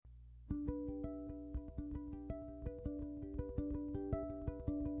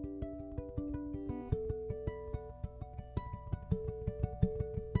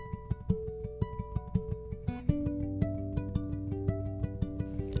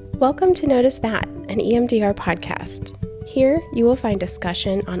Welcome to Notice That, an EMDR podcast. Here, you will find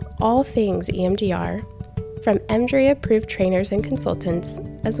discussion on all things EMDR from EMDRI-approved trainers and consultants,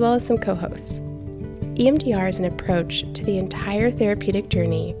 as well as some co-hosts. EMDR is an approach to the entire therapeutic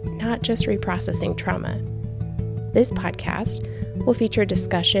journey, not just reprocessing trauma. This podcast will feature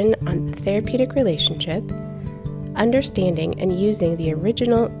discussion on the therapeutic relationship, understanding and using the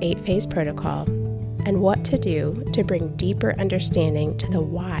original 8-phase protocol, and what to do to bring deeper understanding to the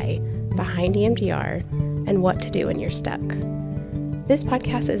why behind EMDR and what to do when you're stuck. This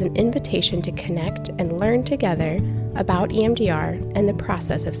podcast is an invitation to connect and learn together about EMDR and the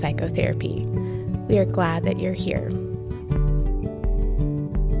process of psychotherapy. We are glad that you're here.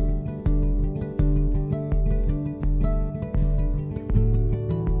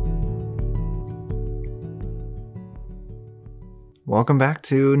 Welcome back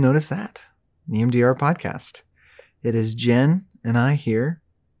to Notice That, the EMDR podcast. It is Jen and I here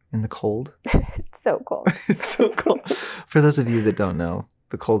in the cold. It's so cold. It's so cold. For those of you that don't know,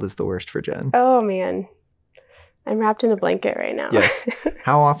 the cold is the worst for Jen. Oh, man. I'm wrapped in a blanket right now. Yes.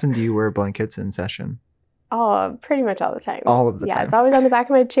 How often do you wear blankets in session? Oh, pretty much all the time. All of the time. Yeah, it's always on the back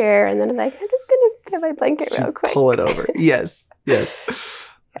of my chair, and then I'm like, I'm just going to get my blanket real quick. Pull it over. Yes. Yes.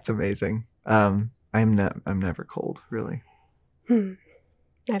 That's amazing. I'm never cold, really.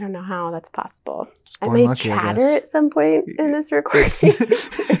 I don't know how that's possible. I born may lucky, chatter at some point in this recording.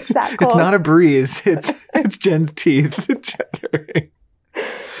 It's that cold. It's not a breeze. It's Jen's teeth chattering.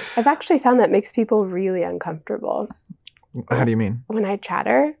 I've actually found that makes people really uncomfortable. How do you mean? When I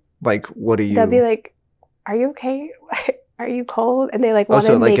chatter. Like, what do you... They'll be like, are you okay? Are you cold? And they want to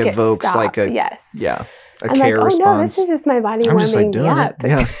so make it evokes it stop. like a... Yes. Yeah. I'm care like, response. No, this is just my body warming me up.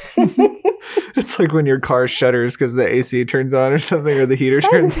 Yeah. It's like when your car shudders because the AC turns on or something, or the heater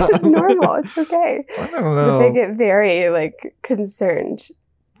turns on. It's normal. It's okay. I don't know. But they get very concerned.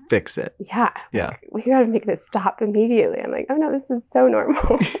 Fix it. Yeah. Yeah. We got to make this stop immediately. I'm like, oh no, this is so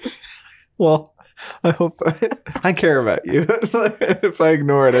normal. Well, I hope I care about you. If I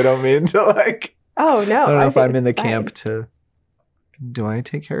ignore it, I don't mean to Oh no. I don't know if I'm in the fine. camp to. Do I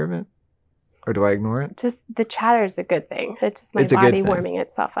take care of it? Or do I ignore it? Just the chatter is a good thing. It's just my It's a good body thing. warming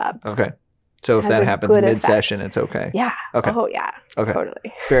itself up. Okay. So if that happens mid-session, it's okay. Yeah. Okay. Oh, yeah. Okay.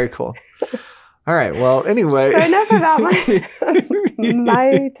 Totally. Very cool. All right. Well, anyway. So enough about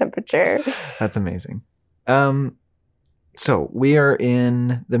my temperature. That's amazing. So we are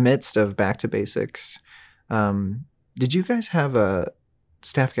in the midst of Back to Basics. Did you guys have a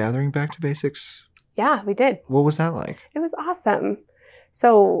staff gathering Back to Basics? Yeah, we did. What was that like? It was awesome.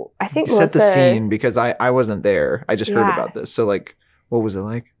 So I think set the scene because I wasn't there. I just heard about this. So what was it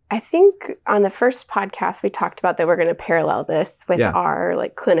like? I think on the first podcast we talked about that we're going to parallel this with our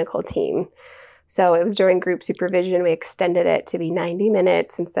clinical team. So it was during group supervision. We extended it to be 90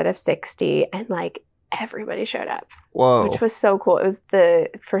 minutes instead of 60, and everybody showed up. Whoa. Which was so cool. It was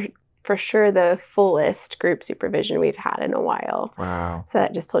for sure the fullest group supervision we've had in a while. Wow. So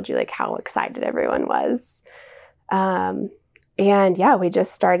that just told you how excited everyone was. And yeah, we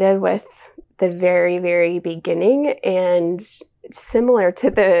just started with the very, very beginning, and similar to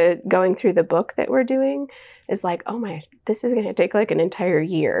the going through the book that we're doing is this is going to take an entire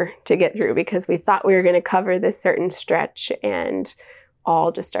year to get through because we thought we were going to cover this certain stretch and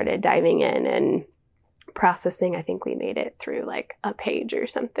all just started diving in and processing. I think we made it through a page or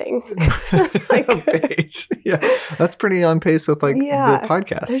something. A page. Yeah. That's pretty on pace with the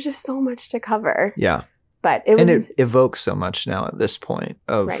podcast. There's just so much to cover. Yeah. But it evokes so much now at this point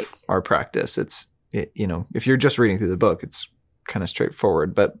of our practice. If you're just reading through the book, it's kind of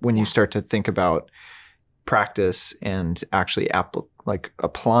straightforward. But when you start to think about practice and actually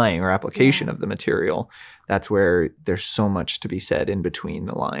applying or application of the material, that's where there's so much to be said in between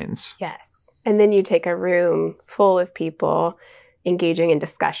the lines. Yes. And then you take a room full of people engaging in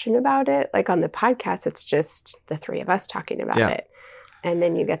discussion about it. On the podcast, it's just the three of us talking about it. And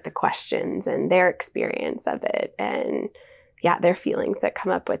then you get the questions and their experience of it and, their feelings that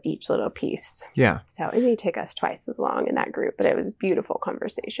come up with each little piece. Yeah. So it may take us twice as long in that group, but it was a beautiful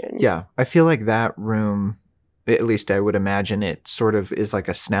conversation. Yeah. I feel like that room, at least I would imagine it sort of is like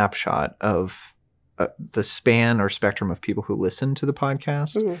a snapshot of the span or spectrum of people who listen to the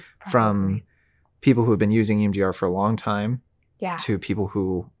podcast from people who have been using EMDR for a long time to people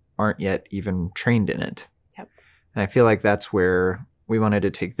who aren't yet even trained in it. Yep. And I feel like that's where we wanted to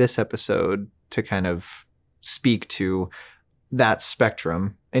take this episode to kind of speak to that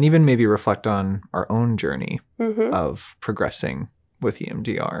spectrum and even maybe reflect on our own journey of progressing with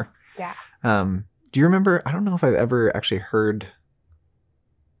EMDR. Yeah. Do you remember, I don't know if I've ever actually heard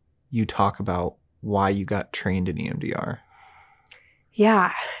you talk about why you got trained in EMDR.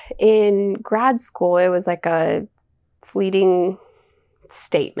 Yeah, in grad school, it was like a fleeting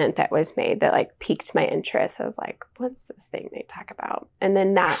statement that was made that like piqued my interest. I was like, what's this thing they talk about? And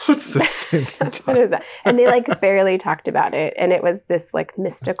then what's this thing what is that? And they like barely talked about it. And it was this like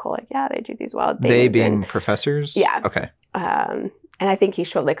mystical, like, yeah, they do these wild things. They being professors? Yeah. Okay. And I think he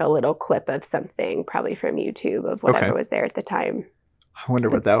showed like a little clip of something probably from YouTube of whatever was there at the time. I wonder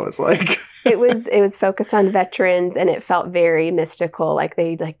what that was like. It was focused on veterans, and it felt very mystical. Like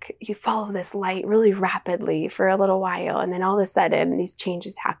you follow this light really rapidly for a little while, and then all of a sudden these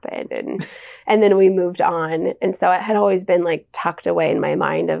changes happened, and then we moved on. And so it had always been like tucked away in my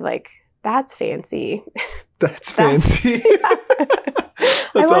mind of like, that's fancy. That's fancy.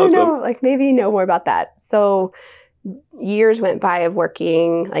 That's I want to know, like maybe know more about that. So years went by of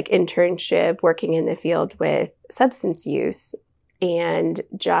working, like internship, working in the field with substance use. And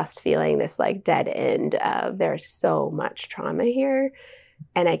just feeling this like dead end of there's so much trauma here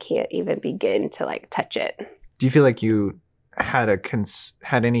and I can't even begin to like touch it. Do you feel like you had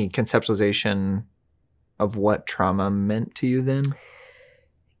had any conceptualization of what trauma meant to you then?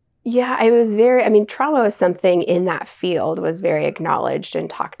 Yeah, trauma was something in that field was very acknowledged and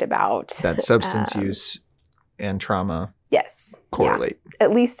talked about. That substance use and trauma correlate. Yeah.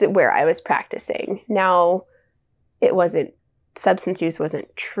 At least where I was practicing. Now, substance use wasn't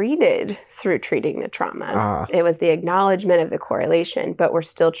treated through treating the trauma. It was the acknowledgement of the correlation, but we're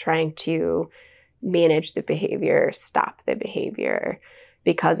still trying to manage the behavior, stop the behavior,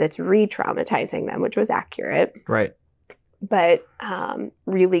 because it's re-traumatizing them, which was accurate. Right. But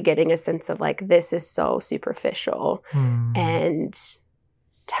really getting a sense of like, this is so superficial and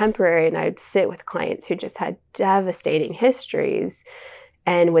temporary. And I'd sit with clients who just had devastating histories,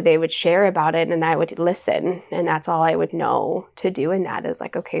 and they would share about it and I would listen. And that's all I would know to do in that is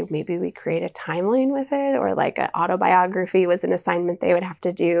like, okay, maybe we create a timeline with it, or like an autobiography was an assignment they would have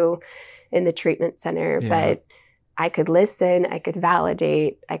to do in the treatment center. Yeah. But I could listen, I could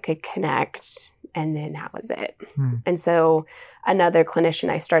validate, I could connect, and then that was it. And so another clinician,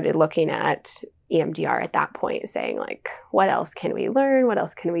 I started looking at EMDR at that point, saying like, what else can we learn? What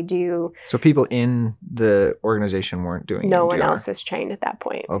else can we do? So people in the organization weren't doing No EMDR. one else was trained at that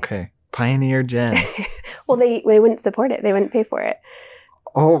point. Okay. Pioneer Jen. Well, they wouldn't support it. They wouldn't pay for it.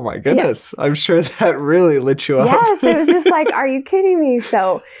 Oh my goodness. Yes. I'm sure that really lit you up. Yes. It was just like, are you kidding me?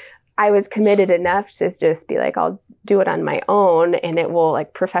 So I was committed enough to just be like, I'll do it on my own, and it will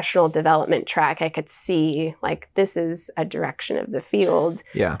like professional development track. I could see like, this is a direction of the field.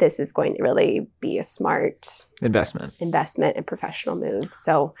 Yeah. This is going to really be a smart investment and professional move.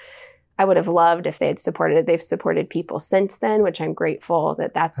 So I would have loved if they had supported it. They've supported people since then, which I'm grateful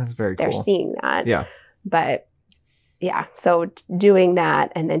that's very cool. They're seeing that. Yeah. But yeah, so doing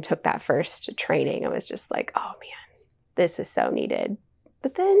that and then took that first training, I was just like, oh man, this is so needed.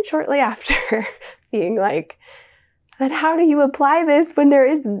 But then shortly after being like, but how do you apply this when there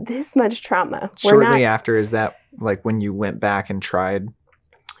is this much trauma? Shortly after, is that like when you went back and tried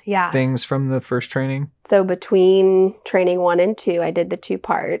things from the first training? So between training 1 and 2, I did the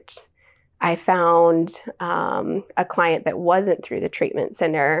 2-part. I found a client that wasn't through the treatment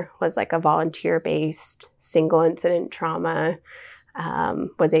center, was like a volunteer-based single incident trauma,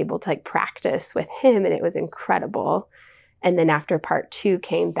 was able to like practice with him, and it was incredible. And then after part 2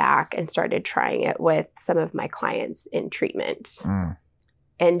 came back and started trying it with some of my clients in treatment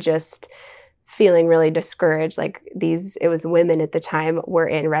and just feeling really discouraged. Like it was women at the time were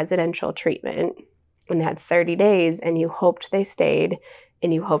in residential treatment and they had 30 days and you hoped they stayed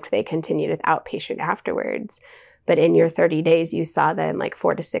and you hoped they continued with outpatient afterwards. But in your 30 days, you saw them like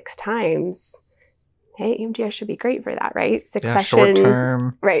 4 to 6 times. Hey, EMDR should be great for that, right? 6 sessions. Short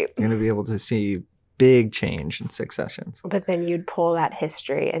term. Right. You're going to be able to see big change in 6 sessions. But then you'd pull that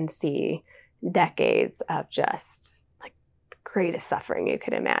history and see decades of just like the greatest suffering you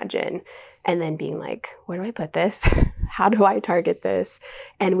could imagine. And then being like, where do I put this? How do I target this?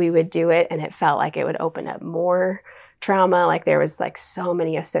 And we would do it, and it felt like it would open up more trauma. Like there was like so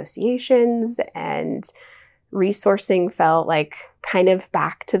many associations, and resourcing felt like kind of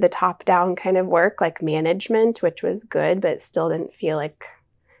back to the top down kind of work, like management, which was good, but it still didn't feel like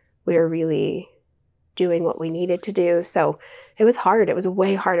we were really doing what we needed to do. So it was hard. It was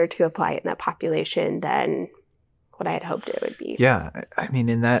way harder to apply it in that population than what I had hoped it would be. Yeah. I mean,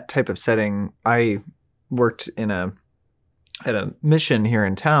 in that type of setting, I worked at a mission here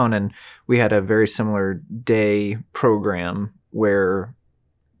in town, and we had a very similar day program where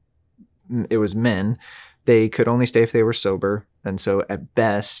it was men. They could only stay if they were sober. And so at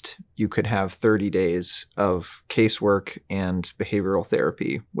best, you could have 30 days of casework and behavioral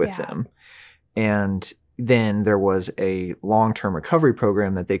therapy with them. And then there was a long-term recovery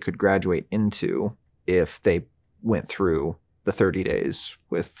program that they could graduate into if they went through the 30 days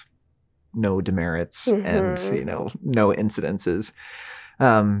with no demerits and, no incidences.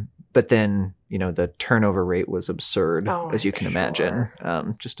 But then, the turnover rate was absurd, as you can imagine.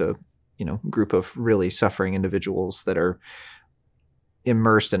 Just a, group of really suffering individuals that are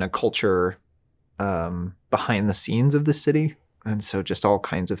immersed in a culture behind the scenes of the city. And so just all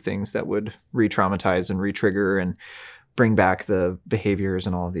kinds of things that would re-traumatize and re-trigger and bring back the behaviors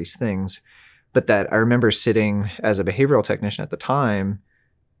and all of these things. But that I remember sitting as a behavioral technician at the time,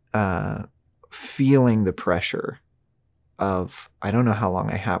 feeling the pressure of, I don't know how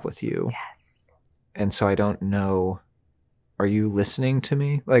long I have with you. Yes. And so I don't know, are you listening to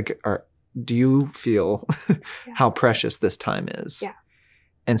me? Like, do you feel how precious this time is? Yeah.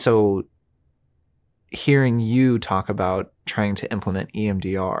 And so hearing you talk about trying to implement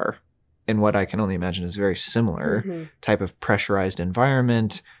EMDR in what I can only imagine is very similar type of pressurized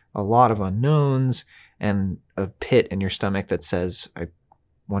environment, a lot of unknowns, and a pit in your stomach that says, I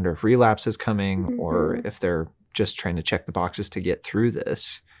wonder if relapse is coming or if they're just trying to check the boxes to get through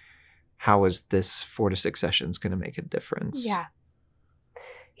this. How is this 4 to 6 sessions going to make a difference? Yeah.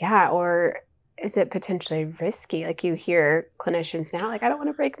 Yeah. Or is it potentially risky? Like you hear clinicians now, like, I don't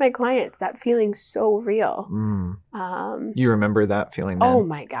want to break my clients. That feeling's so real. You remember that feeling then? Oh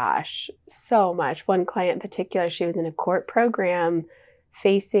my gosh, so much. One client in particular, she was in a court program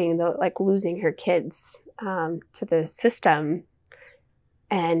facing losing her kids to the system.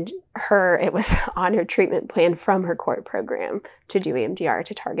 And it was on her treatment plan from her court program to do EMDR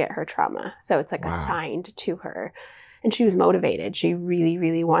to target her trauma. So it's assigned to her. And she was motivated. She really,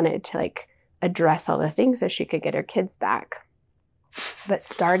 really wanted to address all the things so she could get her kids back. But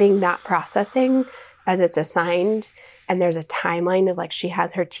starting that processing as it's assigned, and there's a timeline of she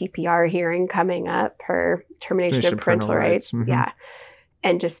has her TPR hearing coming up, her termination of parental rights. Yeah.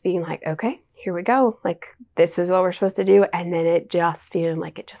 And just being okay, here we go. This is what we're supposed to do. And then it just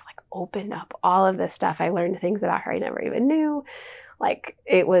feeling it just opened up all of this stuff. I learned things about her I never even knew.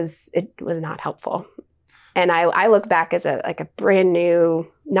 It was not helpful. And I look back as a brand new,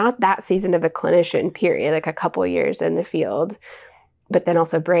 not that seasoned of a clinician, period, a couple of years in the field, but then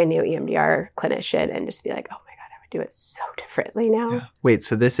also a brand new EMDR clinician, and just be oh my God, I would do it so differently now. Yeah. Wait,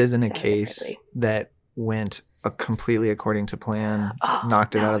 so this isn't a case that went completely according to plan,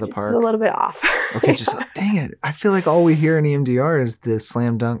 knocked it out of the park? Just a little bit off. Okay, just dang it. I feel like all we hear in EMDR is the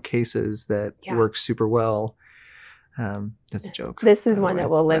slam dunk cases that work super well. That's a joke. This is one that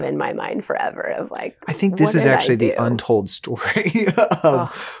will live in my mind forever of I think this is actually the untold story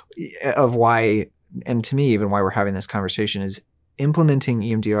of why, and to me, even why we're having this conversation, is implementing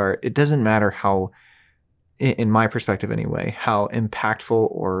EMDR. It doesn't matter how, in my perspective anyway, how impactful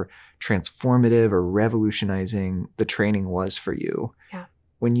or transformative or revolutionizing the training was for you. Yeah.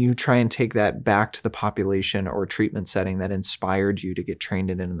 When you try and take that back to the population or treatment setting that inspired you to get trained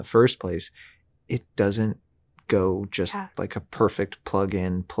in it in the first place, it doesn't go just a perfect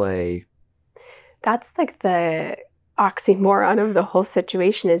plug-in play. That's the oxymoron of the whole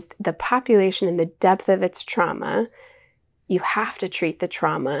situation is the population and the depth of its trauma. You have to treat the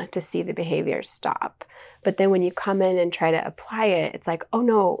trauma to see the behaviors stop. But then when you come in and try to apply it, it's oh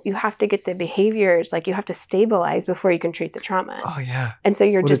no, you have to get the behaviors, you have to stabilize before you can treat the trauma. Oh yeah. And so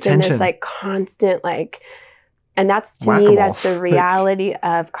you're just in this constant and that's, to me, that's the reality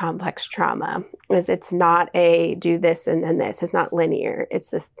of complex trauma, is it's not a do this and then this. It's not linear. It's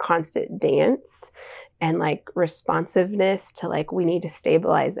this constant dance and responsiveness to we need to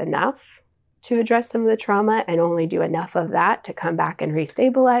stabilize enough to address some of the trauma and only do enough of that to come back and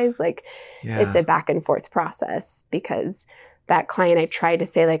restabilize. It's a back and forth process, because that client, I tried to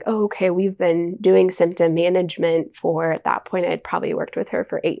say oh, okay, we've been doing symptom management for, at that point, I'd probably worked with her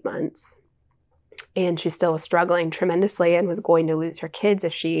for 8 months. And she still was struggling tremendously and was going to lose her kids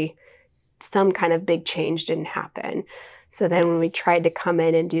if some kind of big change didn't happen. So then when we tried to come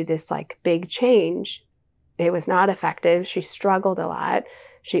in and do this big change, it was not effective. She struggled a lot.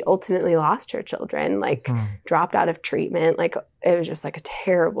 She ultimately lost her children, dropped out of treatment. It was just a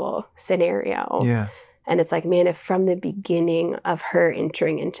terrible scenario. Yeah. And it's man, if from the beginning of her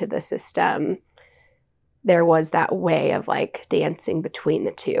entering into the system, there was that way of dancing between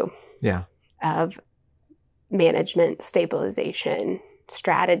the two. Yeah. Of management, stabilization,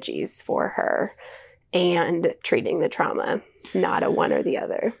 strategies for her, and treating the trauma, not a one or the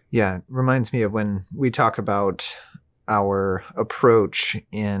other. Yeah. It reminds me of when we talk about our approach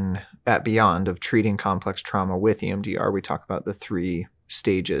at Beyond of treating complex trauma with EMDR. We talk about the 3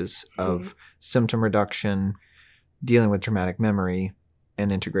 stages of symptom reduction, dealing with traumatic memory,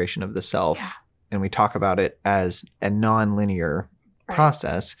 and integration of the self. and we talk about it as a non-linear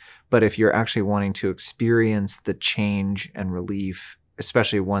process. But if you're actually wanting to experience the change and relief,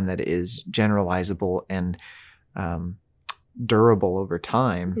 especially one that is generalizable and durable over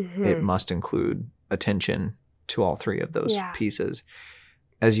time, it must include attention to all three of those pieces.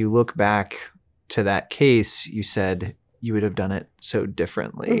 As you look back to that case, you said you would have done it so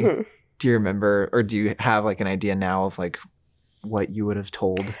differently. Do you remember, or do you have like an idea now of like what you would have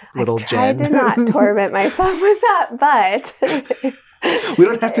told little Jen? I did not torment myself with that, but we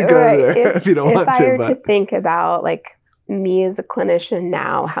don't have to go there if you don't want to. If I were to think about like me as a clinician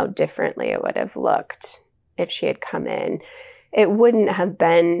now, how differently it would have looked if she had come in. It wouldn't have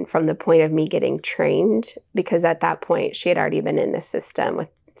been from the point of me getting trained, because at that point she had already been in the system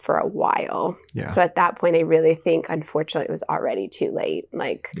for a while. Yeah. So at that point, I really think, unfortunately, it was already too late.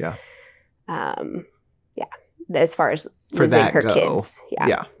 Like, as far as for losing her kids.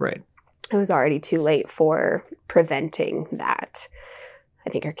 Yeah, right. It was already too late for preventing that. I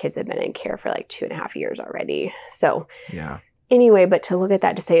think her kids had been in care for like 2.5 years already. So anyway, but to look at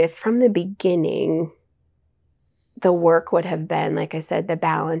that, to say if from the beginning, the work would have been, like I said, the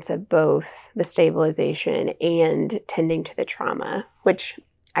balance of both the stabilization and tending to the trauma, which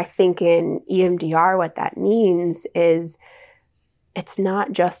I think in EMDR, what that means is it's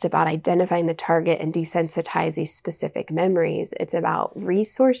not just about identifying the target and desensitize these specific memories. It's about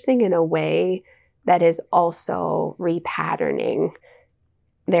resourcing in a way that is also repatterning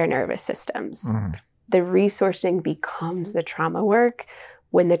their nervous systems. The resourcing becomes the trauma work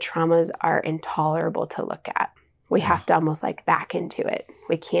when the traumas are intolerable to look at. We have to almost like back into it.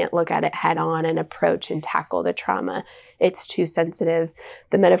 We can't look at it head on and approach and tackle the trauma. It's too sensitive.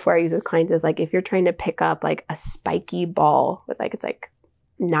 The metaphor I use with clients is like if you're trying to pick up like a spiky ball with like, it's like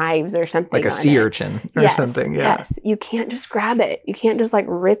knives or something. Like a sea urchin or something. Yeah. Yes. You can't just grab it. You can't just like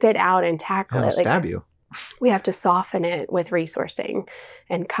rip it out and tackle it. It'll stab you. We have to soften it with resourcing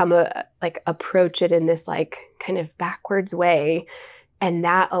and approach it in this like kind of backwards way. And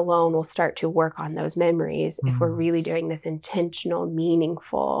that alone will start to work on those memories if we're really doing this intentional,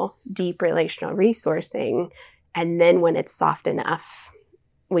 meaningful, deep relational resourcing. And then when it's soft enough,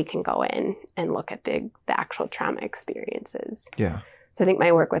 we can go in and look at the actual trauma experiences. Yeah. So I think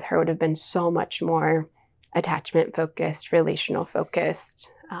my work with her would have been so much more attachment focused, relational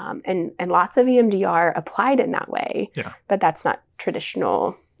focused, and lots of EMDR applied in that way. Yeah. But that's not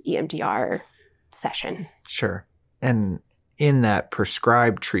traditional EMDR session. Sure. And in that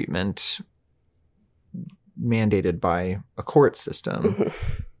prescribed treatment mandated by a court system,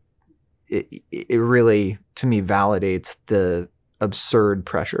 it really, to me, validates the absurd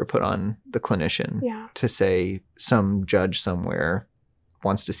pressure put on the clinician to say some judge somewhere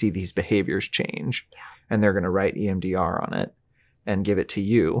wants to see these behaviors change and they're going to write EMDR on it and give it to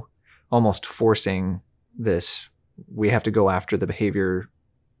you, almost forcing this. We have to go after the behavior,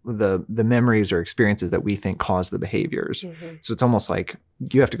 the memories or experiences that we think cause the behaviors. So it's almost like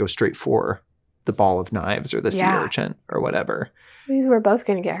you have to go straight for the ball of knives or the sea urchin or whatever. Because we're both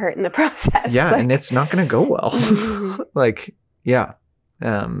going to get hurt in the process. Yeah, and it's not going to go well.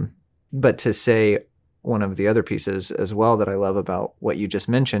 But to say one of the other pieces as well that I love about what you just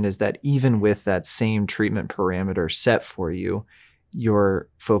mentioned is that even with that same treatment parameter set for you, your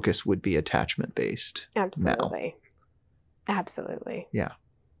focus would be attachment based. Absolutely. Now. Absolutely. Yeah.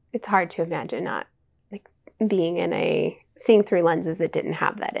 It's hard to imagine not like being seeing through lenses that didn't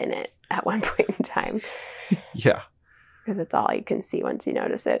have that in it at one point in time. Yeah. Because it's all you can see once you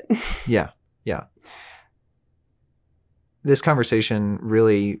notice it. Yeah. Yeah. This conversation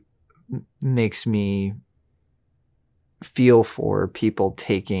really makes me feel for people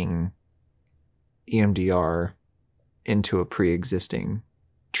taking EMDR into a pre-existing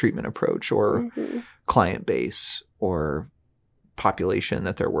treatment approach or client base or population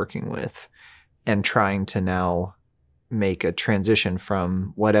that they're working with, and trying to now make a transition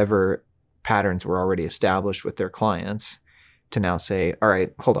from whatever patterns were already established with their clients to now say, all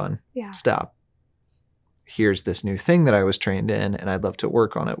right, hold on, stop. Here's this new thing that I was trained in, and I'd love to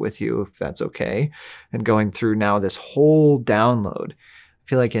work on it with you if that's okay. And going through now this whole download. I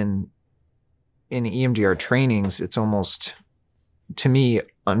feel like in EMDR trainings, it's almost, to me,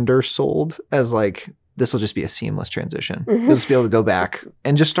 undersold as like, this will just be a seamless transition. You'll just be able to go back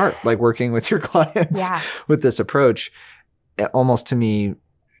and just start like working with your clients with this approach. Almost to me,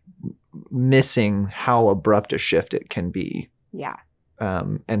 missing how abrupt a shift it can be. Yeah.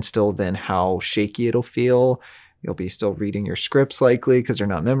 And still then how shaky it'll feel You'll be still reading your scripts likely because they're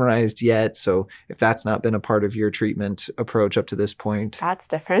not memorized yet. So if that's not been a part of your treatment approach up to this point, that's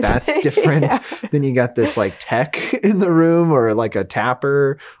different. That's different. Yeah. Then you got this like tech in the room, or like a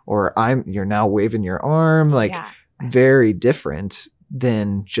tapper, or you're now waving your arm, like very different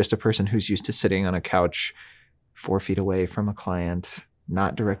than just a person who's used to sitting on a couch 4 feet away from a client,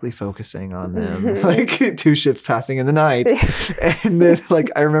 not directly focusing on them, like 2 ships passing in the night. And then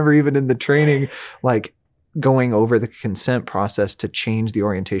like, I remember even in the training, like going over the consent process to change the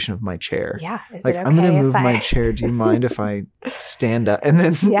orientation of my chair. Yeah. Is like, it okay I'm going to move my chair. Do you mind if I stand up? And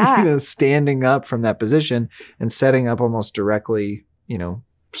then, standing up from that position and setting up almost directly,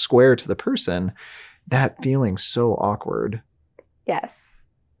 square to the person, that feeling so awkward. Yes.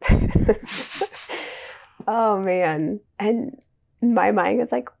 Oh man. And my mind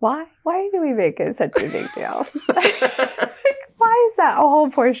is like, why do we make it such a big deal? Like, why is that a whole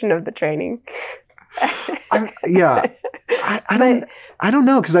portion of the training? I don't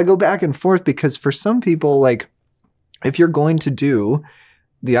know, because I go back and forth, because for some people, like, if you're going to do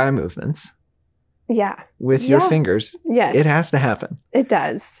the eye movements with your fingers, it has to happen. It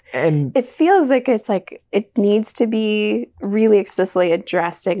does. And it feels like it's like it needs to be really explicitly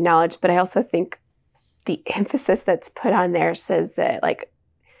addressed, acknowledged, but I also think the emphasis that's put on there says that like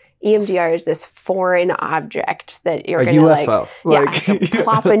EMDR is this foreign object that you're going to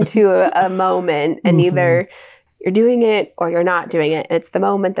plop into a moment, and either you're doing it or you're not doing it. And it's the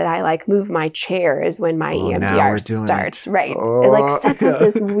moment that I like move my chair is when my EMDR starts. Right. It like sets up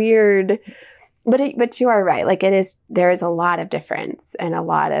this weird, but you are right. Like there is a lot of difference and a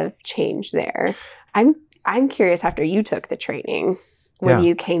lot of change there. I'm curious, after you took the training, when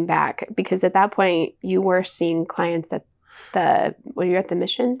you came back, because at that point you were seeing clients at were you at the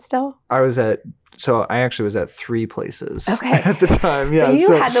Mission still? I actually was at 3 places at the time. Yeah. So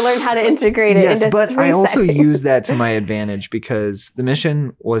you had to learn how to integrate it into 3 but I also settings. used that to my advantage, because the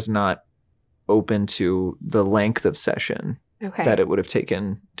Mission was not open to the length of session that it would have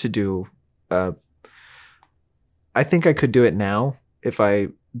taken to do. I think I could do it now if I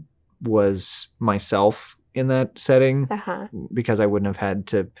was myself in that setting, because I wouldn't have had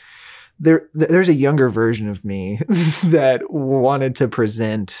to. There's a younger version of me that wanted to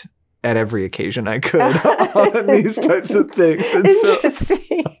present at every occasion I could on these types of things.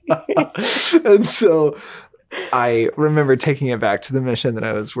 And so I remember taking it back to the Mission that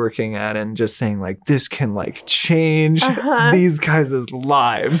I was working at and just saying, like, this can like change these guys'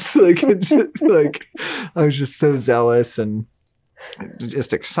 lives. Like, I was just so zealous and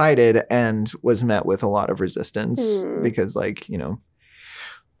just excited, and was met with a lot of resistance because, like,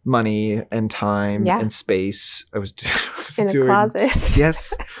 money and time and space. I was in doing, a closet.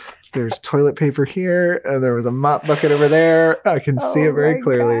 Yes. There's toilet paper here, and there was a mop bucket over there. I can see it very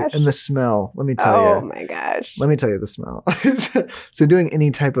clearly. Gosh. And the smell, let me tell you. Oh my gosh. Let me tell you the smell. So doing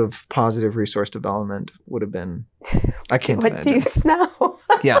any type of positive resource development would have been, I can't imagine. What do you smell?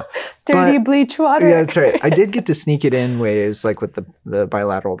 Yeah. Dirty bleach water. Yeah, that's right. I did get to sneak it in ways like with the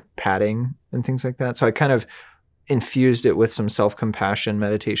bilateral padding and things like that. So I kind of infused it with some self-compassion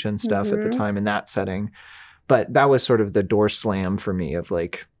meditation stuff at the time in that setting. But that was sort of the door slam for me of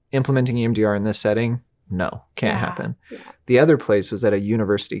like, implementing EMDR in this setting, no, can't happen. Yeah. The other place was at a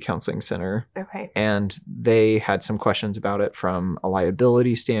university counseling center. And they had some questions about it from a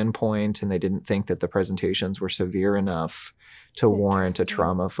liability standpoint, and they didn't think that the presentations were severe enough to warrant a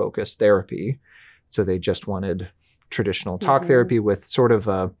trauma-focused therapy. So they just wanted traditional talk therapy with sort of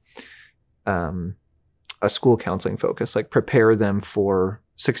a school counseling focus, like prepare them for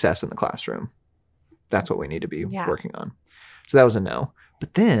success in the classroom. That's what we need to be working on. So that was a no.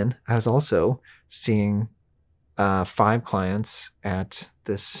 But then I was also seeing 5 clients at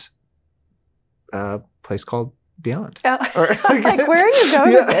this place called Beyond. Oh. Like, where are you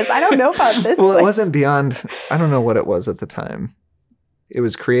going with this? I don't know about this Well, place. It wasn't Beyond. I don't know what it was at the time. It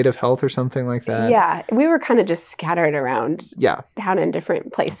was Creative Health or something like that. Yeah. We were kind of just scattered around down in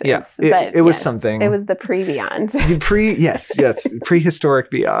different places. Yeah. It was something. It was the pre-Beyond. Yes. Prehistoric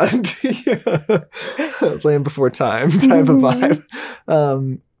Beyond. Land before time type of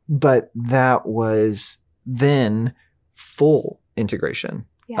vibe. But that was then full integration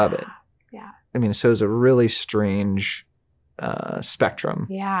of it. Yeah. I mean, so it was a really strange spectrum.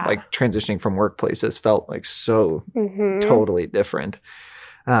 Yeah. Like transitioning from workplaces felt like so totally different.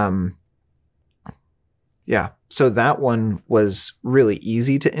 So that one was really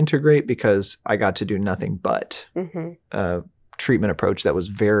easy to integrate because I got to do nothing but treatment approach that was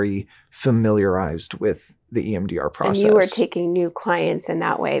very familiarized with the EMDR process. And you were taking new clients in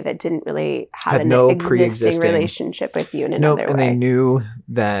that way that didn't really have an no existing relationship with you in another way. And they knew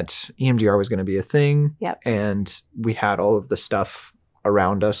that EMDR was going to be a thing. Yep. And we had all of the stuff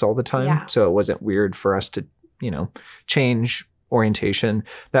around us all the time. Yeah. So it wasn't weird for us to, change orientation.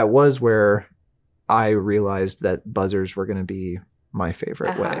 That was where I realized that buzzers were going to be my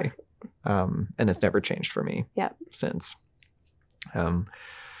favorite way. And it's never changed for me since. So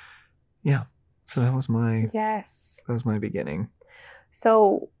that was my beginning.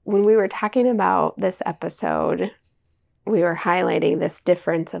 So when we were talking about this episode, we were highlighting this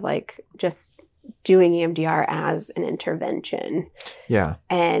difference of like just doing EMDR as an intervention. Yeah.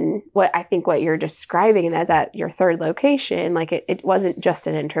 And what you're describing as at your third location, like it wasn't just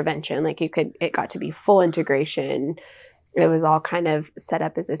an intervention. Like it got to be full integration. It was all kind of set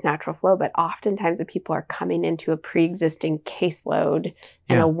up as this natural flow. But oftentimes when people are coming into a pre-existing caseload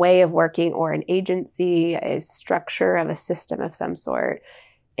and a way of working or an agency, a structure of a system of some sort,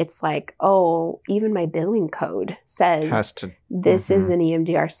 it's like, oh, even my billing code says this is an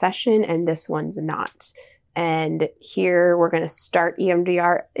EMDR session and this one's not. And here we're going to start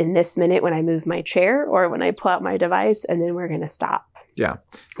EMDR in this minute when I move my chair or when I pull out my device, and then we're going to stop. Yeah.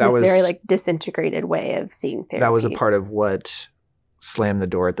 That was very like disintegrated way of seeing therapy. That was a part of what slammed the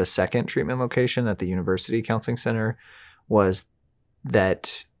door at the second treatment location at the University Counseling Center, was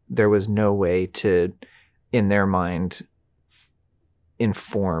that there was no way to, in their mind,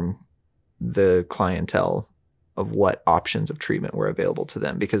 inform the clientele of what options of treatment were available to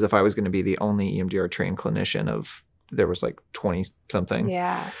them. Because if I was going to be the only EMDR trained clinician there was like 20 something,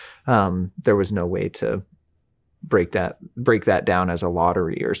 there was no way to break that down as a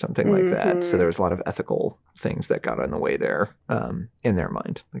lottery or something like that. So there was a lot of ethical things that got in the way there, in their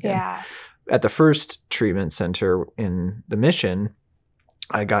mind. Again. Yeah. At the first treatment center in the Mission,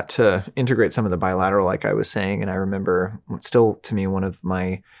 I got to integrate some of the bilateral, like I was saying. And I remember still, to me,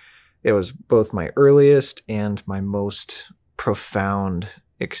 it was both my earliest and my most profound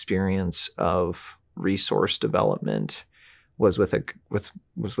experience of resource development was with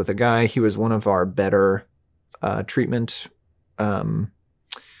a guy. He was one of our better treatment. I'm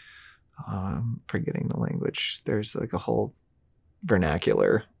forgetting the language. There's like a whole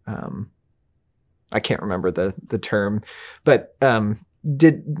vernacular. I can't remember the term, but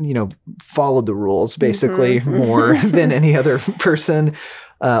followed the rules basically more than any other person.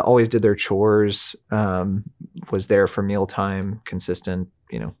 Always did their chores, was there for mealtime, consistent,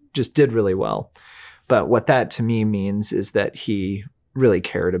 just did really well. But what that to me means is that he really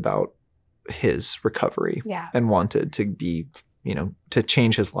cared about his recovery and wanted to be, to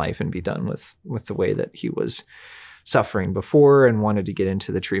change his life and be done with the way that he was suffering before, and wanted to get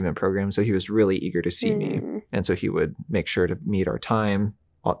into the treatment program. So he was really eager to see me. And so he would make sure to meet our time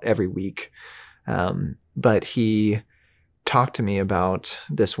every week. But he talked to me about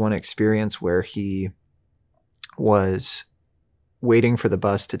this one experience where he was waiting for the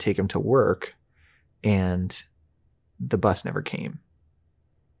bus to take him to work, and the bus never came,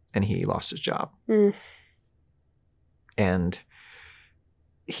 and he lost his job. And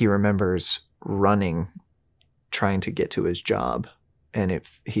he remembers running, trying to get to his job. And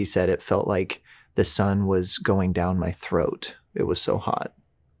he said it felt like the sun was going down my throat. It was so hot.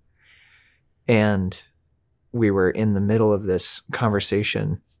 And we were in the middle of this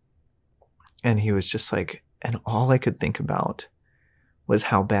conversation, and he was just like, and all I could think about was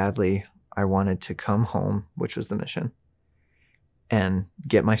how badly I wanted to come home, which was the Mission, and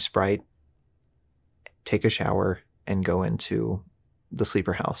get my Sprite, take a shower, and go into the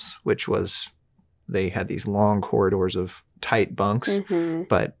sleeper house, which was, they had these long corridors of tight bunks,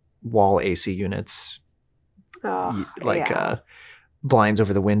 but wall AC units, blinds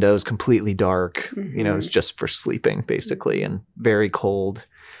over the windows, completely dark. It's just for sleeping basically, and very cold.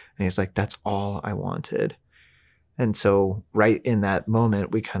 And he's like, that's all I wanted. And so right in that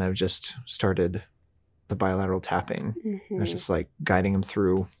moment, we kind of just started the bilateral tapping. I was just like guiding him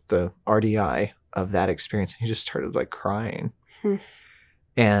through the RDI of that experience. And he just started like crying.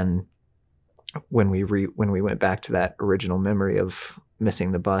 And when we went back to that original memory of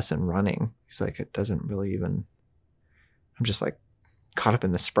missing the bus and running, he's like, it doesn't really even, I'm just like caught up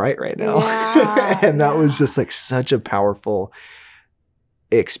in the Sprite right now. And that was just like such a powerful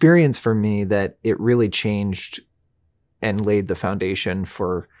experience for me, that it really changed and laid the foundation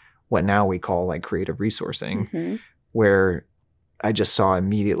for what now we call like creative resourcing, where I just saw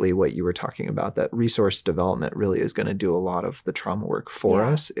immediately what you were talking about, that resource development really is going to do a lot of the trauma work for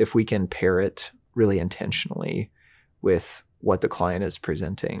us if we can pair it really intentionally with what the client is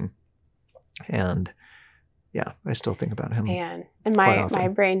presenting. And Yeah, I still think about him. Man. And my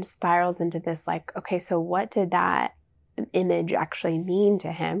brain spirals into this like, okay, so what did that image actually mean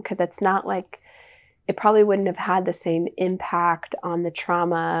to him? Because it's not like, it probably wouldn't have had the same impact on the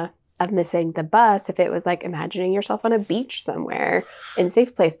trauma of missing the bus if it was like imagining yourself on a beach somewhere in a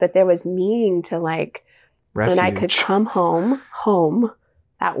safe place. But there was meaning to like, Refuge. when I could come home,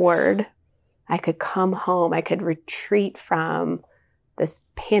 that word, I could come home, I could retreat from this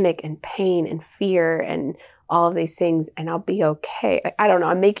panic and pain and fear and all of these things, and I'll be okay. I don't know.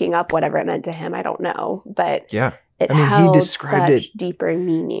 I'm making up whatever it meant to him. I don't know. But yeah, held he described such deeper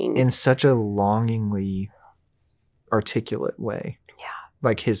meaning. In such a longingly articulate way. Yeah.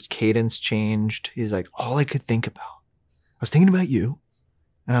 Like his cadence changed. He's like, all I could think about, I was thinking about you.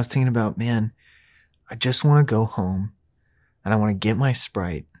 And I was thinking about, man, I just want to go home and I want to get my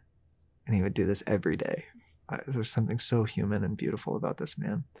Sprite. And he would do this every day. There's something so human and beautiful about this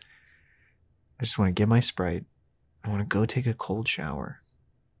man. I just want to get my Sprite. I want to go take a cold shower.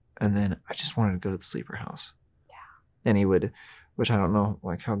 And then I just wanted to go to the sleeper house. Yeah. And he would, which I don't know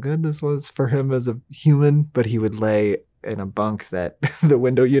like how good this was for him as a human, but he would lay in a bunk that the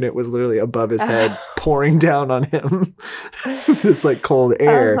window unit was literally above his head, pouring down on him. This like cold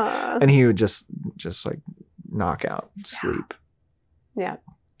air. And he would just like knock out, sleep. Yeah.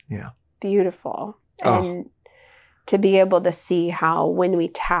 Yeah. Beautiful. And to be able to see how when we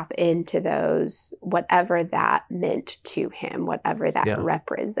tap into those, whatever that meant to him, whatever that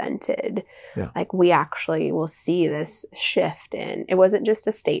represented, like we actually will see this shift in, it wasn't just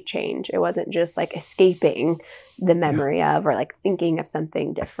a state change. It wasn't just like escaping the memory of, or like thinking of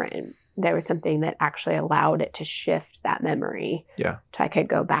something different. There was something that actually allowed it to shift that memory. Yeah. So I could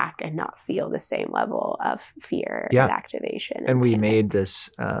go back and not feel the same level of fear and activation. And we made this,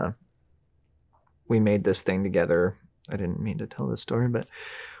 thing together. I didn't mean to tell this story, but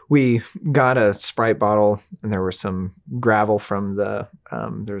we got a Sprite bottle and there was some gravel from there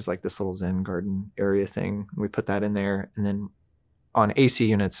was like this little Zen garden area thing. We put that in there. And then on AC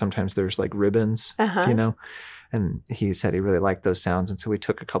units, sometimes there's like ribbons, you know, and he said he really liked those sounds. And so we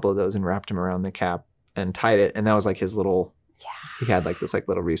took a couple of those and wrapped them around the cap and tied it. And that was like his little, he had like this like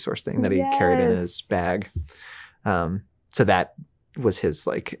little resource thing that he carried in his bag. So that was his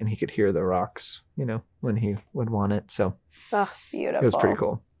like, and he could hear the rocks, you know, when he would want it. So beautiful. It was pretty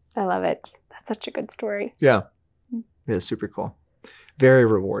cool. I love it. That's such a good story. Yeah. It was super cool. Very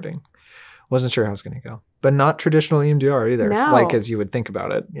rewarding. Wasn't sure how it was going to go, but not traditional EMDR either. No. Like as you would think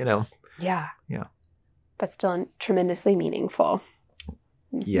about it, you know? Yeah. Yeah. But still tremendously meaningful.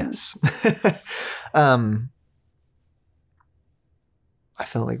 Yes. I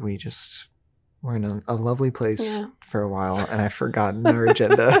felt like we're in a lovely place for a while, and I've forgotten our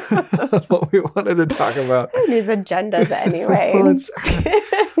agenda of what we wanted to talk about. Who needs agendas anyway? Well,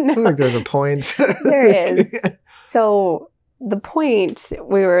 I feel like there's a point. There is. So the point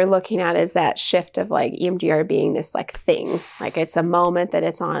we were looking at is that shift of like EMDR being this like thing. Like it's a moment that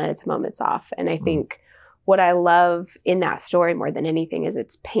it's on and it's a moment it's off. And I think what I love in that story more than anything is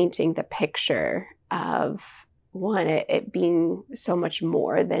it's painting the picture of one, it being so much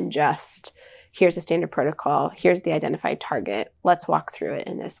more than just here's a standard protocol, here's the identified target, let's walk through it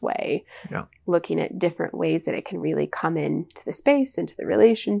in this way. Yeah. Looking at different ways that it can really come into the space, into the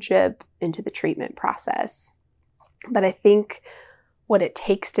relationship, into the treatment process. But I think what it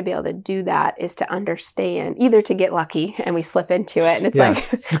takes to be able to do that is to understand, either to get lucky and we slip into it and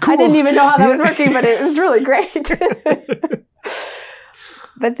it's cool. I didn't even know how that was working, but it was really great.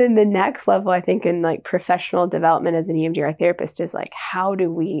 But then the next level, I think, in like professional development as an EMDR therapist is like, how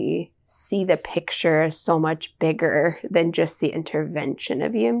do we see the picture so much bigger than just the intervention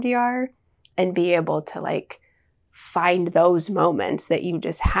of EMDR and be able to like find those moments that you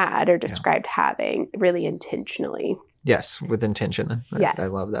just had or described having really intentionally. Yes, with intention. Yes. I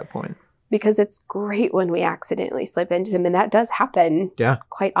love that point. Because it's great when we accidentally slip into them, and that does happen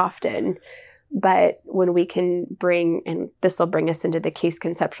quite often. But when we can bring, and this will bring us into the case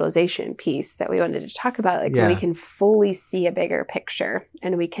conceptualization piece that we wanted to talk about, like when we can fully see a bigger picture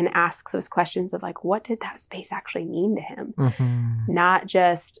and we can ask those questions of like, what did that space actually mean to him? Mm-hmm. Not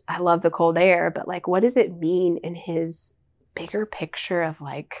just, I love the cold air, but like, what does it mean in his bigger picture of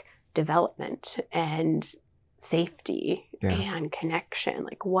like development and safety and connection?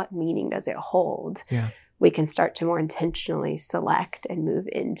 Like what meaning does it hold? Yeah. We can start to more intentionally select and move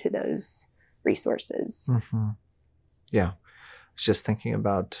into those resources. Mm-hmm. Yeah. I was just thinking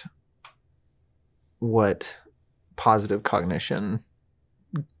about what positive cognition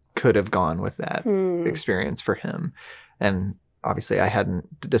could have gone with that experience for him. And obviously I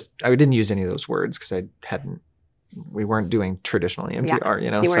didn't use any of those words because we weren't doing traditional EMDR,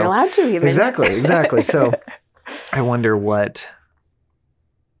 you know? You weren't allowed to even. Exactly. So I wonder what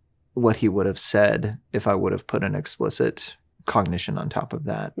he would have said if I would have put an explicit cognition on top of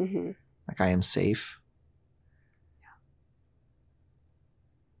that. Mm-hmm. Like, I am safe.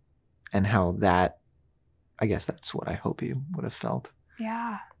 And how that, I guess that's what I hope he would have felt.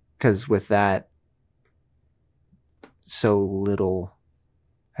 Yeah. Because with that, so little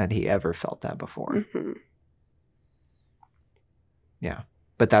had he ever felt that before. Mm-hmm. Yeah.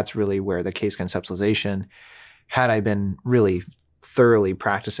 But that's really where the case conceptualization, had I been really thoroughly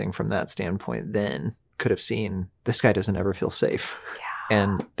practicing from that standpoint, then could have seen this guy doesn't ever feel safe. Yeah.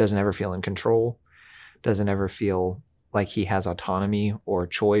 And doesn't ever feel in control, doesn't ever feel like he has autonomy or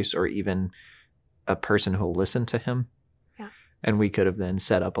choice or even a person who'll listen to him. Yeah. And we could have then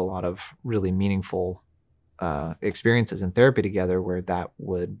set up a lot of really meaningful experiences in therapy together where that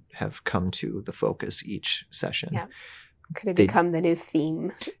would have come to the focus each session. Yeah. Could have become the new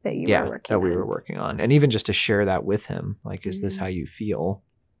theme that you were working on. We were working on. And even just to share that with him, like, is this how you feel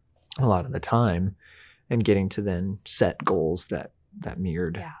a lot of the time? And getting to then set goals that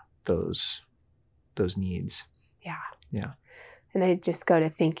mirrored those needs. Yeah. Yeah. And I just go to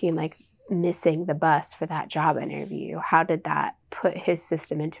thinking, like, missing the bus for that job interview. How did that put his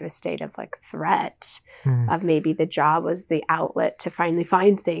system into a state of like threat of maybe the job was the outlet to finally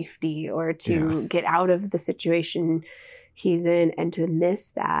find safety or to get out of the situation he's in, and to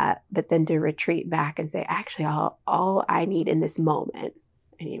miss that, but then to retreat back and say, actually, all I need in this moment,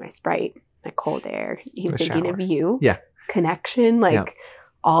 I need my Sprite, my cold air. He's thinking of you. Yeah. Connection, like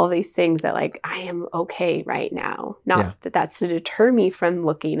all these things that, like, I am okay right now. Not that that's to deter me from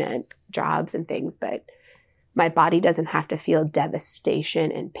looking at jobs and things, but my body doesn't have to feel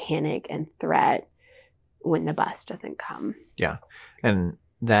devastation and panic and threat when the bus doesn't come. Yeah. And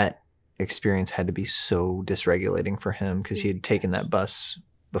that experience had to be so dysregulating for him because he had taken that bus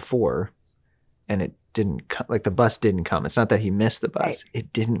before and it didn't come. Like, the bus didn't come. It's not that he missed the bus. Right.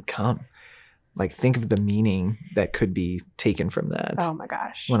 It didn't come. Like, think of the meaning that could be taken from that. Oh my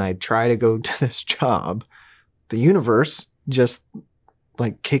gosh. When I try to go to this job, the universe just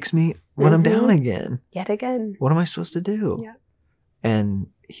like kicks me when I'm down again. Yet again. What am I supposed to do? Yeah. And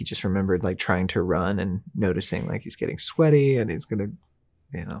he just remembered, like, trying to run and noticing, like, he's getting sweaty and he's going to,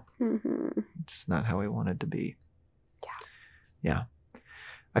 just not how he wanted to be. Yeah. Yeah.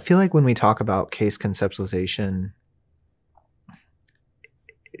 I feel like when we talk about case conceptualization,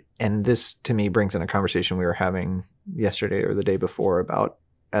 and this to me brings in a conversation we were having yesterday or the day before about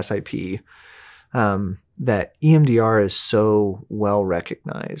SIP, that EMDR is so well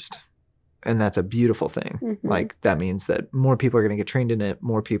recognized. And that's a beautiful thing. Mm-hmm. Like, that means that more people are going to get trained in it.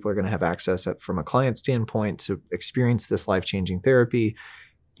 More people are going to have access from a client standpoint to experience this life-changing therapy.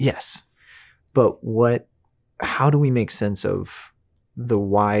 Yes. But how do we make sense of the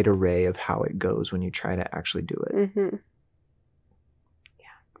wide array of how it goes when you try to actually do it? Mm-hmm.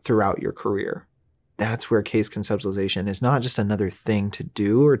 Throughout your career. That's where case conceptualization is not just another thing to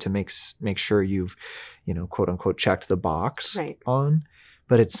do or to make sure you've, quote unquote, checked the box on,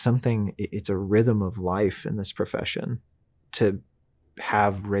 but it's a rhythm of life in this profession to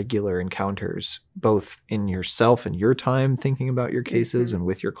have regular encounters, both in yourself and your time thinking about your cases and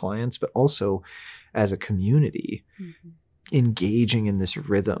with your clients, but also as a community engaging in this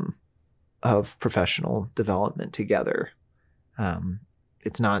rhythm of professional development together.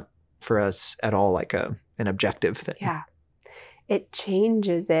 It's not for us at all like an objective thing. Yeah. It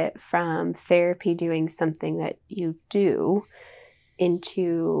changes it from therapy doing something that you do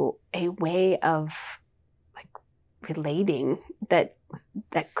into a way of, like, relating that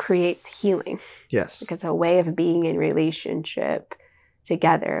creates healing. Yes. Like, it's a way of being in relationship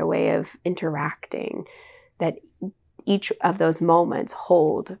together, a way of interacting, that each of those moments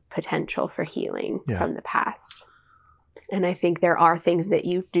hold potential for healing from the past. And I think there are things that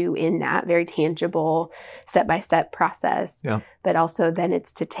you do in that very tangible step-by-step process. Yeah. But also then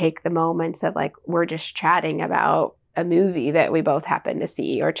it's to take the moments of, like, we're just chatting about a movie that we both happen to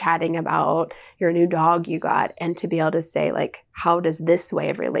see, or chatting about your new dog you got, and to be able to say, like, how does this way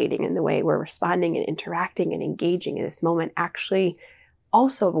of relating and the way we're responding and interacting and engaging in this moment actually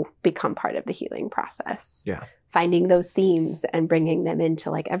also become part of the healing process? Yeah. Finding those themes and bringing them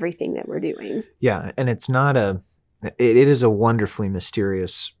into, like, everything that we're doing. Yeah. And it's not it is a wonderfully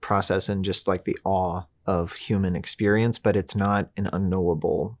mysterious process and just like the awe of human experience, but it's not an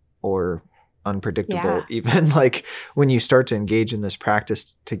unknowable or unpredictable. Even like when you start to engage in this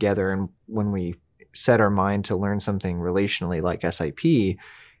practice together, and when we set our mind to learn something relationally like SIP,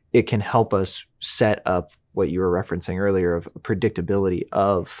 it can help us set up what you were referencing earlier of predictability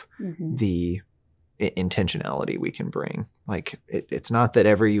of the intentionality we can bring. Like it's not that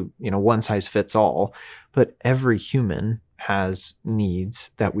every, one size fits all, but every human has needs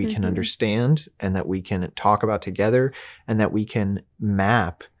that we can understand and that we can talk about together, and that we can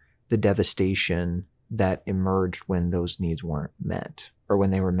map the devastation that emerged when those needs weren't met, or when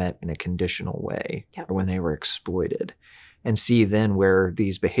they were met in a conditional way, or when they were exploited, and see then where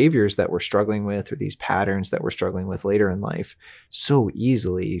these behaviors that we're struggling with, or these patterns that we're struggling with later in life, so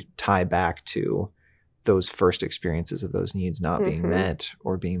easily tie back to those first experiences of those needs not being met,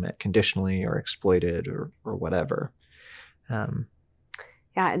 or being met conditionally, or exploited, or whatever. And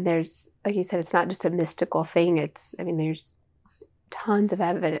there's, like you said, it's not just a mystical thing. There's tons of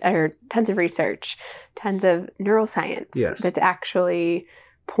evidence, or tons of research, tons of neuroscience that's actually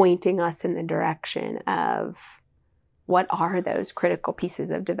pointing us in the direction of what are those critical pieces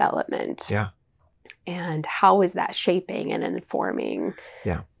of development. Yeah. And how is that shaping and informing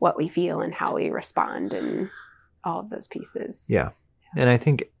what we feel and how we respond, and all of those pieces. Yeah. And I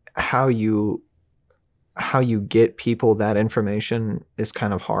think how you get people that information is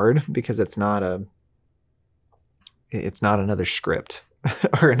kind of hard, because it's not another script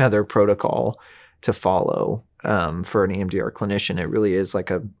or another protocol to follow. For an EMDR clinician, it really is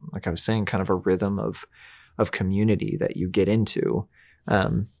like I was saying, kind of a rhythm of community that you get into.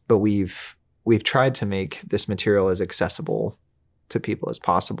 But we've tried to make this material as accessible to people as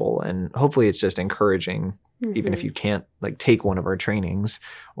possible. And hopefully it's just encouraging, even if you can't take one of our trainings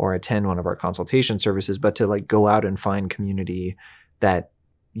or attend one of our consultation services, but to go out and find community that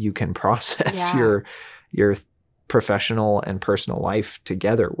you can process your professional and personal life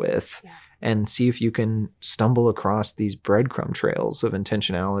together with, and see if you can stumble across these breadcrumb trails of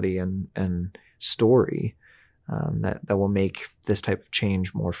intentionality and story that will make this type of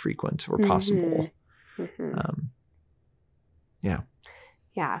change more frequent or possible.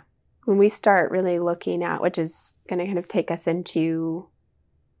 When we start really looking at, which is going to kind of take us into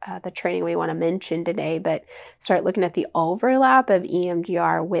the training we want to mention today, but start looking at the overlap of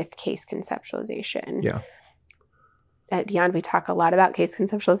EMDR with case conceptualization. Yeah. At Beyond, we talk a lot about case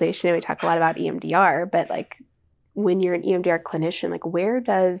conceptualization, and we talk a lot about EMDR, but when you're an EMDR clinician, where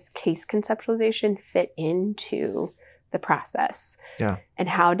does case conceptualization fit into the process? Yeah. And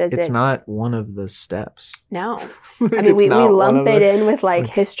how does It's not one of the steps. No. We lump it in with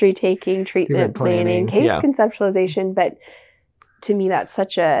history taking, treatment planning, case conceptualization, but to me that's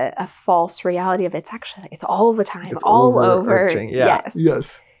such a false reality of it's actually it's all the time, it's all over.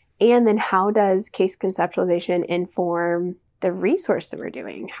 Yes. And then how does case conceptualization inform the resource that we're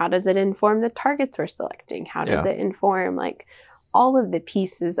doing? How does it inform the targets we're selecting? How does it inform all of the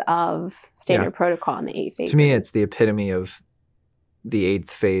pieces of standard protocol in the 8 phases? To me, it's the epitome of the 8th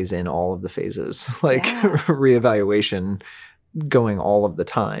phase in all of the phases, reevaluation going all of the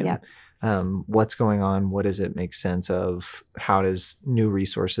time. Yep. What's going on? What does it make sense of? How does new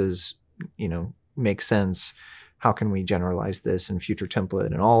resources, make sense? How can we generalize this in future template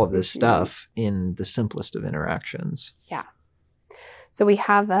and all of this stuff in the simplest of interactions? Yeah. So we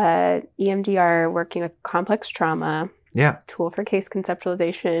have a EMDR working with complex trauma. Yeah. Tool for case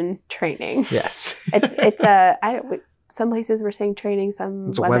conceptualization training. Yes. Some places we're saying training, some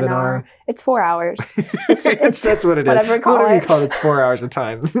it's a webinar. It's 4 hours. That's what it is. Whatever you call it. It's 4 hours of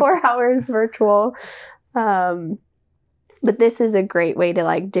time. 4 hours virtual. But this is a great way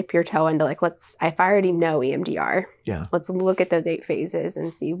to dip your toe into if I already know EMDR, let's look at those 8 phases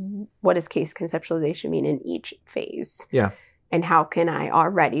and see what does case conceptualization mean in each phase. Yeah. And how can I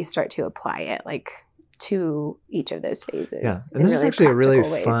already start to apply it to each of those phases. Yeah. And this is actually a really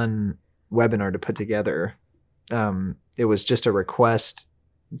fun webinar to put together. It was just a request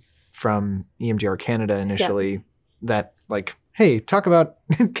from EMDR Canada initially that hey, talk about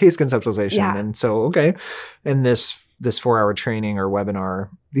case conceptualization. Yeah. And so, okay. And this 4-hour training or webinar,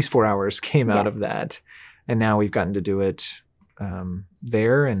 these 4 hours came out of that. And now we've gotten to do it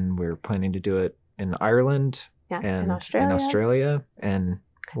there, and we're planning to do it in Ireland and in Australia and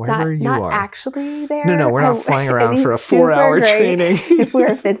wherever you are. Not actually there. No, we're not flying around for a 4-hour training. If we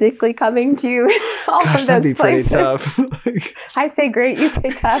were physically coming to all of those that'd be places. Pretty tough. I say great, you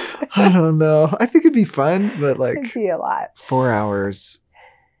say tough. I don't know. I think it'd be fun, but it'd be a lot. 4 hours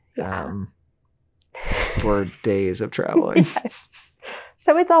for days of traveling. Yes.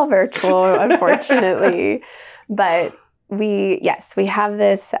 So it's all virtual, unfortunately. But we have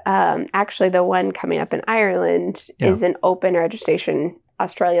this. Actually, the one coming up in Ireland is an open registration.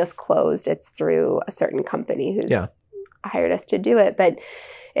 Australia's closed. It's through a certain company who's hired us to do it. But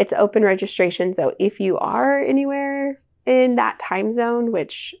it's open registration. So if you are anywhere in that time zone,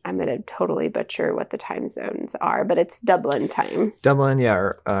 which I'm going to totally butcher what the time zones are, but it's Dublin time. Dublin,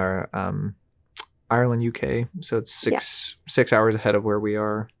 Ireland, UK. So it's six hours ahead of where we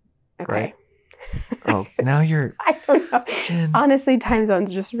are. Okay. Right? Oh, now you're... I don't know. Jen. Honestly, time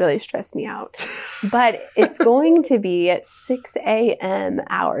zones just really stress me out. But it's going to be at 6 a.m.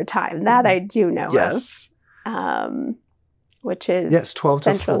 our time. That I do know of. Which is 12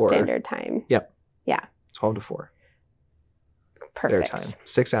 Central to 4. Standard Time. Yep. Yeah. 12 to 4. Perfect. Their time.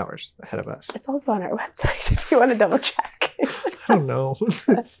 6 hours ahead of us. It's also on our website if you want to double check. I don't know.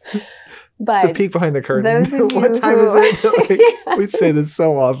 But it's a peek behind the curtain. Those of you what time is it? We say this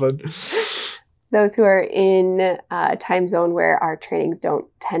so often. Those who are in a time zone where our trainings don't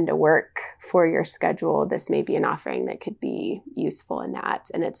tend to work for your schedule, this may be an offering that could be useful in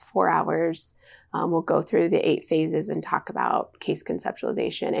that. And it's 4 hours. We'll go through the 8 phases and talk about case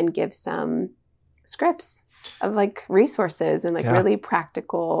conceptualization and give some scripts of like resources and like really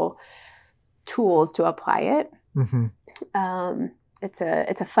practical tools to apply it. Mm-hmm. It's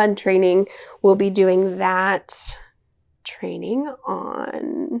a fun training. We'll be doing that training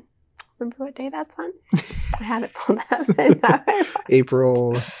on, remember what day that's on? I had it pulled up.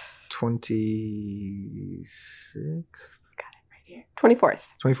 April 26th.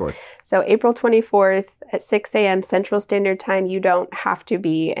 24th. So April 24th at 6 a.m. Central Standard Time. You don't have to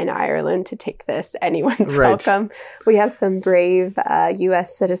be in Ireland to take this. Anyone's welcome. We have some brave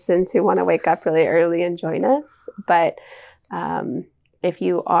U.S. citizens who want to wake up really early and join us. But if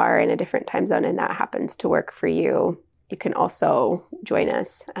you are in a different time zone and that happens to work for you, you can also join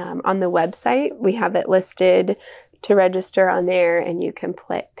us. On the website, we have it listed to register on there, and you can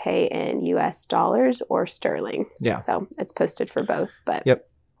pay in US dollars or sterling. Yeah. So it's posted for both. But Yep.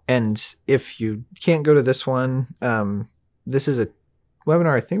 And if you can't go to this one, this is a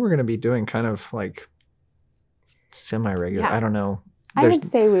webinar I think we're going to be doing kind of like semi-regular. I don't know. I would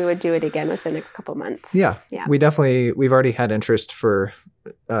say we would do it again within the next couple months. Yeah. We've already had interest for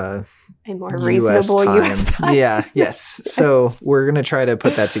a more reasonable US time. Yeah. Yes. So we're going to try to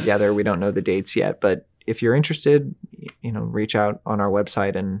put that together. We don't know the dates yet, but if you're interested, reach out on our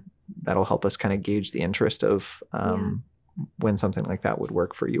website, and that'll help us kind of gauge the interest of when something like that would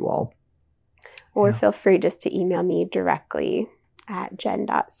work for you all. Or feel free just to email me directly at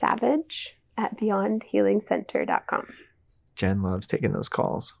jen.savage@beyondhealingcenter.com. Jen loves taking those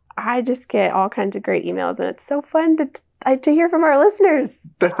calls. I just get all kinds of great emails, and it's so fun to hear from our listeners.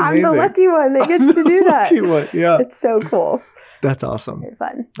 That's amazing. I'm the lucky one that gets to do that. Lucky one, yeah. It's so cool. That's awesome. Very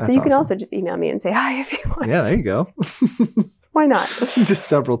fun. So you can also just email me and say hi if you want. Yeah, there you go. Why not? Just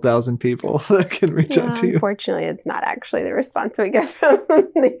several thousand people that can reach out to you. Unfortunately, it's not actually the response we get from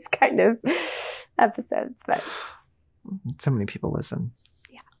these kind of episodes, but so many people listen.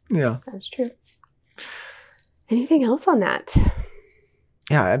 Yeah, that's true. Anything else on that?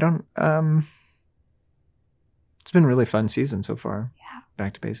 Yeah, I don't. It's been a really fun season so far. Yeah.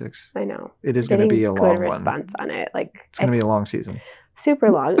 Back to basics. I know. It is going to be a long one. Good response on it. It's going to be a long season. Super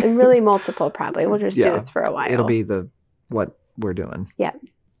long and really multiple probably. We'll just do this for a while. It'll be what we're doing. Yeah.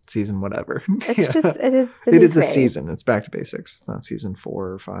 Season whatever. It's just, it is the It is a season. It's back to basics. It's not season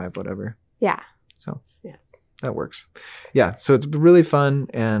 4 or 5, whatever. Yeah. So. Yes. That works. Yeah. So it's really fun,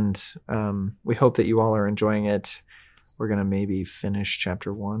 and we hope that you all are enjoying it. We're going to maybe finish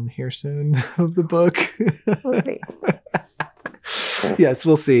chapter 1 here soon of the book. We'll see. Yes,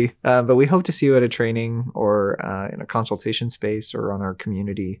 we'll see. But we hope to see you at a training or in a consultation space or on our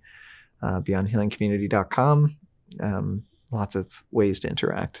community, beyondhealingcommunity.com. Lots of ways to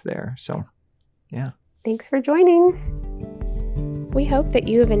interact there. So, yeah. Thanks for joining. We hope that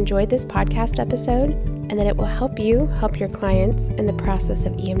you have enjoyed this podcast episode and that it will help you help your clients in the process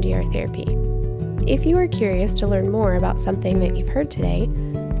of EMDR therapy. If you are curious to learn more about something that you've heard today,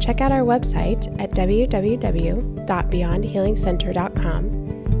 check out our website at www.beyondhealingcenter.com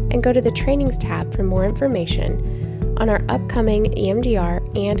and go to the Trainings tab for more information on our upcoming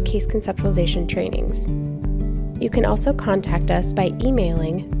EMDR and case conceptualization trainings. You can also contact us by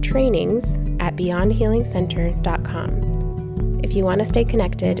emailing trainings@beyondhealingcenter.com. If you want to stay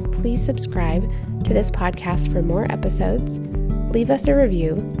connected, please subscribe to this podcast for more episodes, leave us a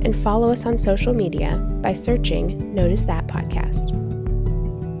review, and follow us on social media by searching Notice That Podcast.